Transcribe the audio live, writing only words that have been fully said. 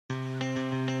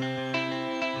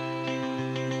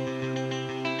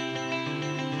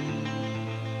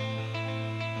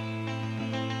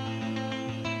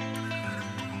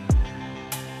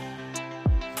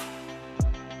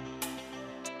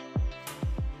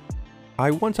I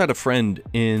once had a friend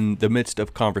in the midst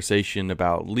of conversation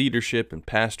about leadership and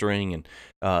pastoring and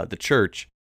the church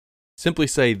simply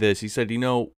say this. He said,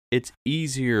 it's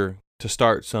easier to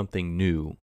start something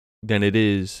new than it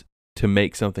is to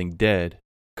make something dead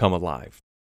come alive.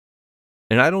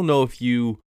 And I don't know if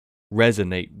you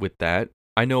resonate with that.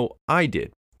 I know I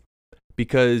did,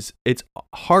 because it's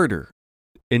harder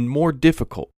and more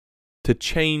difficult to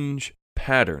change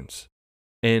patterns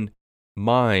and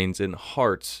minds and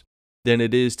hearts than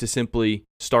it is to simply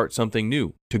start something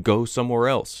new, to go somewhere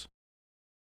else.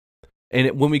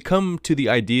 And when we come to the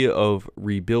idea of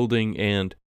rebuilding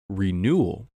and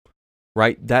renewal,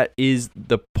 right, that is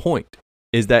the point,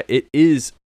 is that it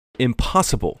is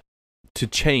impossible to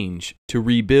change, to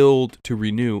rebuild, to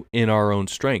renew in our own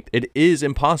strength. It is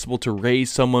impossible to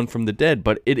raise someone from the dead,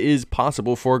 but it is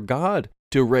possible for God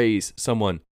to raise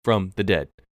someone from the dead.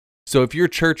 So if your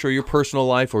church or your personal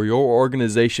life or your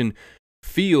organization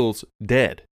feels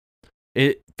dead,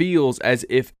 it feels as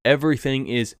if everything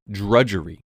is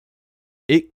drudgery,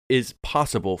 it is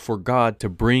possible for God to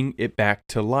bring it back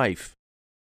to life.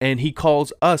 And He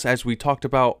calls us, as we talked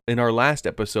about in our last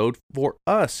episode, for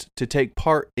us to take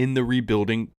part in the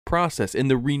rebuilding process, in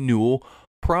the renewal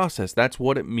process. That's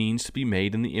what it means to be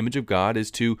made in the image of God,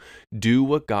 is to do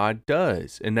what God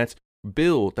does. And that's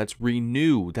build, that's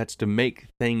renew, that's to make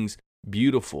things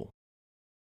beautiful.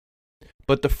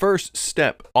 But the first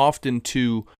step often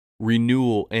to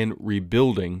renewal and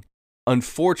rebuilding,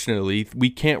 unfortunately, we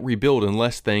can't rebuild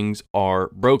unless things are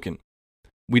broken.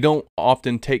 We don't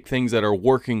often take things that are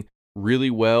working really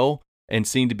well and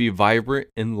seem to be vibrant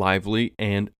and lively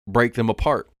and break them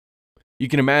apart. You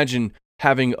can imagine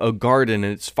having a garden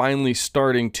and it's finally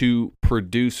starting to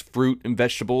produce fruit and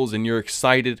vegetables and you're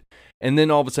excited. And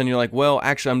then all of a sudden you're like, well,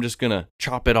 actually, I'm just going to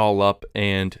chop it all up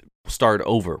and start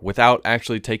over without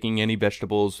actually taking any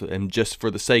vegetables. And just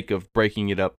for the sake of breaking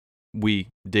it up, we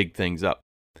dig things up.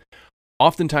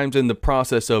 Oftentimes in the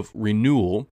process of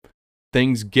renewal,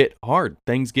 things get hard,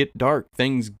 things get dark,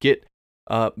 things get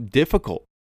difficult.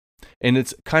 And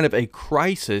it's kind of a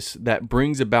crisis that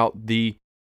brings about the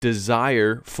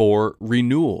desire for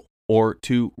renewal or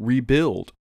to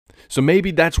rebuild. So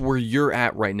maybe that's where you're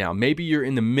at right now. Maybe you're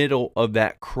in the middle of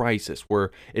that crisis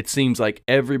where it seems like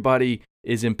everybody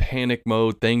is in panic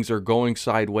mode, things are going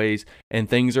sideways, and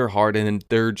things are hard, and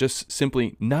they're just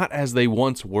simply not as they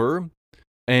once were.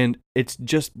 And it's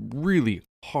just really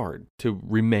hard to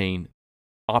remain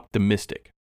optimistic.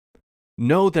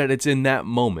 Know that it's in that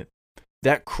moment,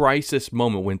 that crisis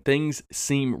moment, when things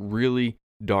seem really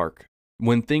dark,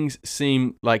 when things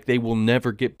seem like they will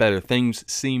never get better, things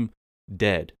seem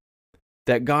dead,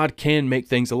 that God can make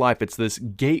things alive. It's this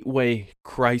gateway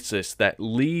crisis that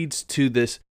leads to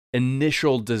this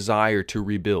initial desire to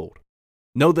rebuild.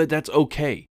 Know that that's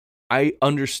okay. I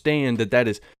understand that that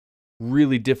is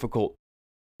really difficult,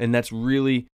 and that's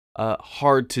really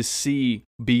hard to see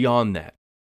beyond that.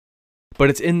 But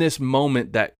it's in this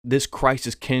moment that this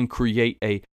crisis can create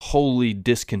a holy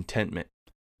discontentment,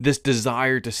 this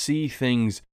desire to see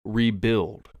things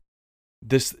rebuild,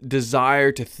 this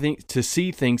desire to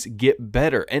see things get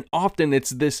better. And often it's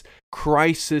this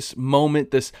crisis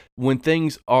moment, this when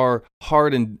things are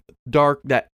hard and dark,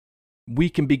 that we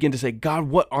can begin to say, God,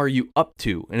 what are you up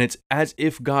to? And it's as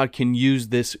if God can use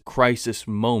this crisis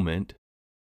moment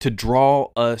to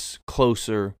draw us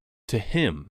closer to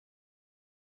Him.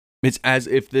 It's as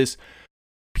if this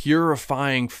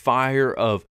purifying fire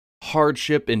of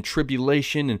hardship and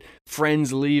tribulation and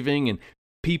friends leaving and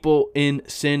people in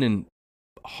sin and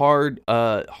hard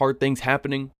things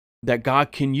happening, that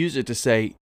God can use it to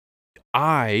say,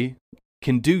 I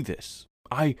can do this.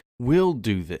 I will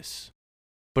do this.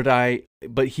 But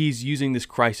He's using this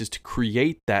crisis to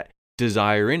create that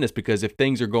desire in us, because if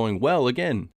things are going well,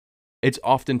 again, it's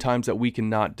oftentimes that we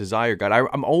cannot desire God.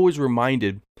 I'm always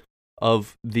reminded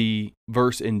of the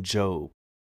verse in Job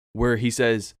where he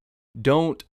says,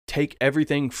 don't take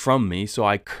everything from me, so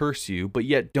I curse you, but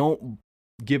yet don't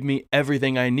give me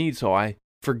everything I need, so I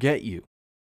forget you.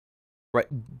 Right?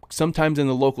 Sometimes in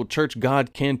the local church,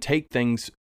 God can take things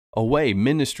away,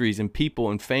 ministries and people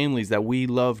and families that we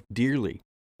love dearly.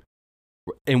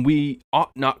 And we ought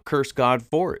not curse God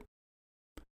for it.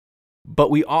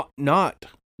 But we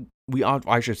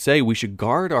should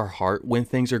guard our heart when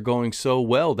things are going so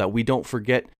well, that we don't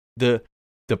forget the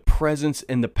presence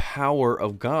and the power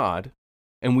of God,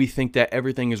 and we think that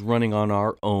everything is running on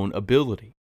our own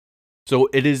ability. So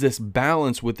it is this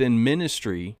balance within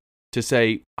ministry to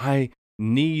say, I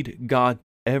need God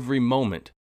every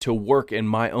moment to work in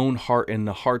my own heart and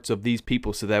the hearts of these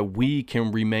people so that we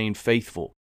can remain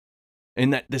faithful.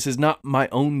 And that this is not my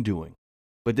own doing.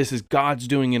 but this is God's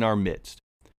doing in our midst.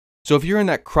 So if you're in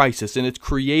that crisis and it's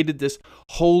created this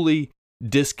holy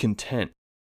discontent,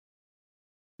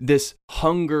 this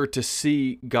hunger to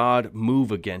see God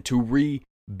move again, to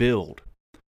rebuild,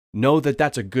 know that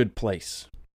that's a good place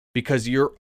because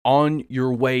you're on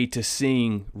your way to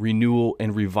seeing renewal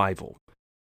and revival.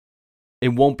 It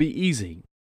won't be easy.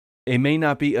 It may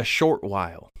not be a short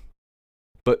while,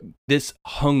 but this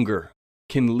hunger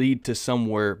can lead to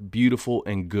somewhere beautiful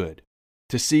and good,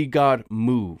 to see God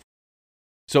move.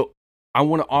 So I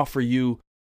want to offer you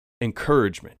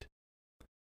encouragement.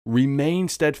 Remain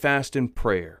steadfast in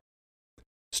prayer.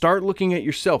 Start looking at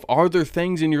yourself. Are there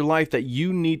things in your life that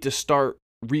you need to start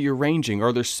rearranging?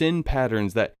 Are there sin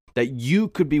patterns that you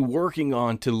could be working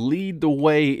on to lead the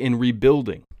way in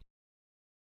rebuilding?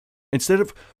 Instead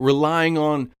of relying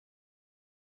on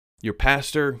your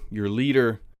pastor, your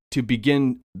leader, to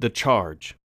begin the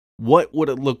charge, what would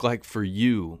it look like for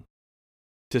you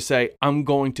to say, I'm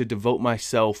going to devote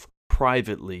myself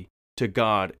privately to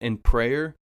God in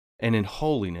prayer and in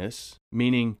holiness,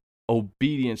 meaning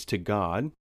obedience to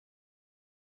God,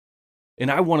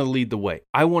 and I want to lead the way.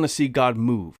 I want to see God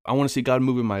move. I want to see God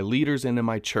move in my leaders and in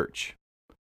my church.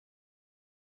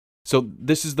 So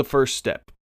this is the first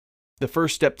step. The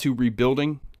first step to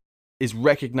rebuilding is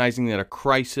recognizing that a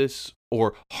crisis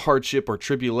or hardship or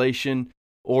tribulation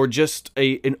or just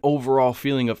an overall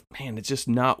feeling of, man, it's just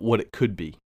not what it could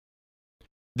be.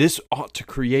 This ought to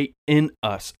create in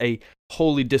us a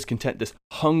holy discontent, this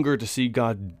hunger to see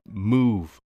God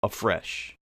move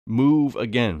afresh, move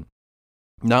again,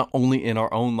 not only in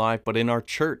our own life, but in our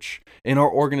church, in our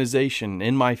organization,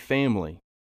 in my family.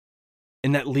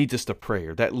 And that leads us to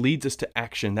prayer. That leads us to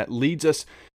action. That leads us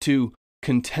to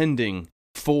contending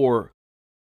for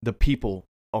the people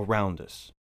around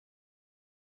us.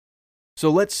 So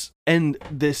let's end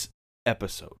this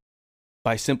episode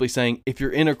by simply saying, if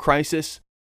you're in a crisis,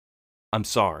 I'm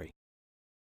sorry.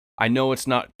 I know it's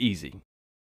not easy.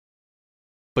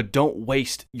 But don't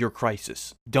waste your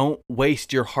crisis. Don't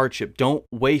waste your hardship. Don't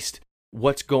waste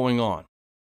what's going on.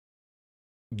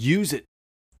 Use it.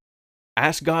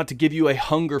 Ask God to give you a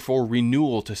hunger for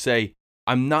renewal, to say,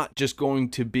 I'm not just going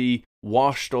to be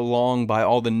washed along by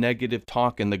all the negative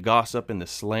talk and the gossip and the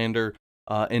slander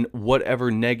and whatever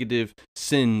negative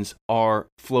sins are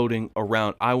floating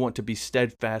around. I want to be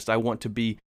steadfast. I want to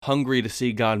be hungry to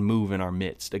see God move in our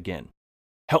midst again.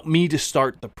 Help me to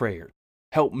start the prayer.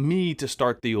 Help me to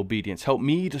start the obedience. Help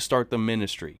me to start the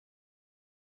ministry.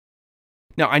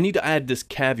 Now, I need to add this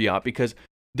caveat because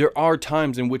there are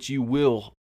times in which you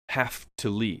will have to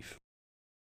leave.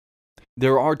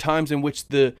 There are times in which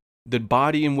the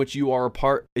body in which you are a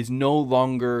part is no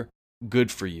longer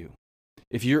good for you.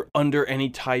 If you're under any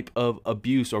type of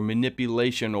abuse or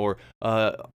manipulation or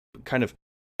kind of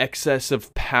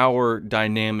excessive power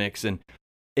dynamics, and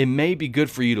it may be good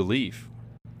for you to leave.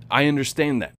 I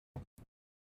understand that.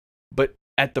 But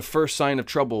at the first sign of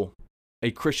trouble,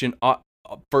 a Christian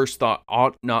first thought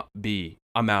ought not be,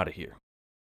 I'm out of here.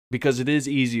 Because it is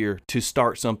easier to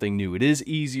start something new. It is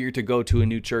easier to go to a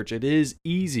new church. It is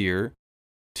easier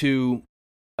to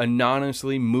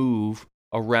anonymously move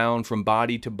around from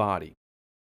body to body.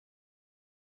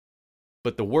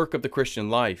 But the work of the Christian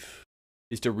life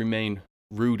is to remain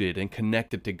rooted and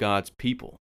connected to God's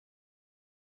people.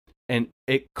 And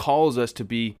it calls us to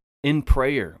be in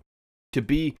prayer, to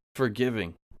be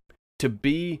forgiving, to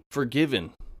be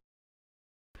forgiven.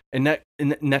 And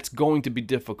that's going to be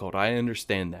difficult. I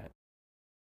understand that.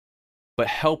 But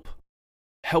help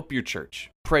your church.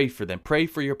 Pray for them. Pray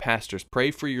for your pastors.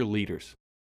 Pray for your leaders.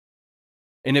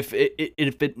 And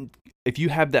if you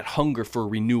have that hunger for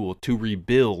renewal, to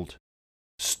rebuild,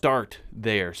 start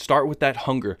there. Start with that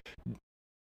hunger.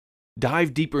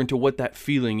 Dive deeper into what that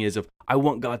feeling is of, I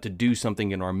want God to do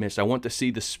something in our midst. I want to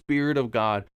see the Spirit of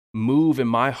God move in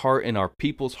my heart and our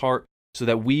people's heart, so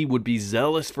that we would be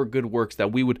zealous for good works,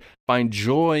 that we would find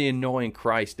joy in knowing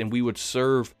Christ, and we would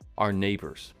serve our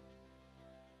neighbors.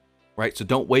 Right? So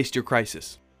don't waste your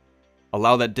crisis.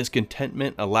 Allow that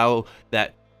discontentment, allow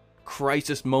that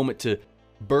crisis moment to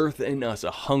birth in us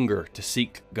a hunger to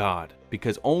seek God,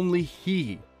 because only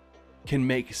He can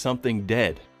make something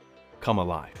dead come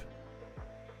alive.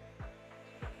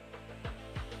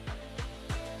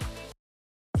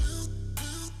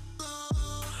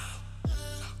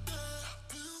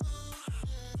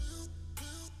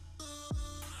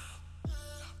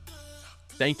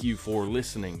 Thank you for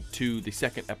listening to the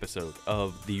second episode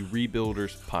of the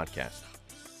Rebuilders Podcast.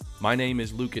 My name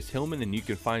is Lucas Hillman, and you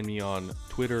can find me on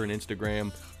Twitter and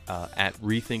Instagram at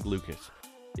RethinkLucas.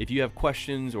 If you have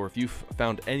questions or if you've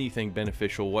found anything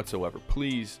beneficial whatsoever,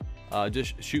 please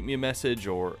just shoot me a message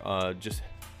or just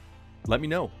let me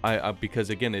know. Because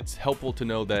again, it's helpful to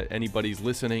know that anybody's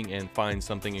listening and finds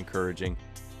something encouraging.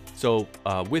 So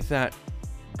with that,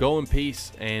 go in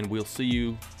peace, and we'll see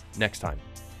you next time.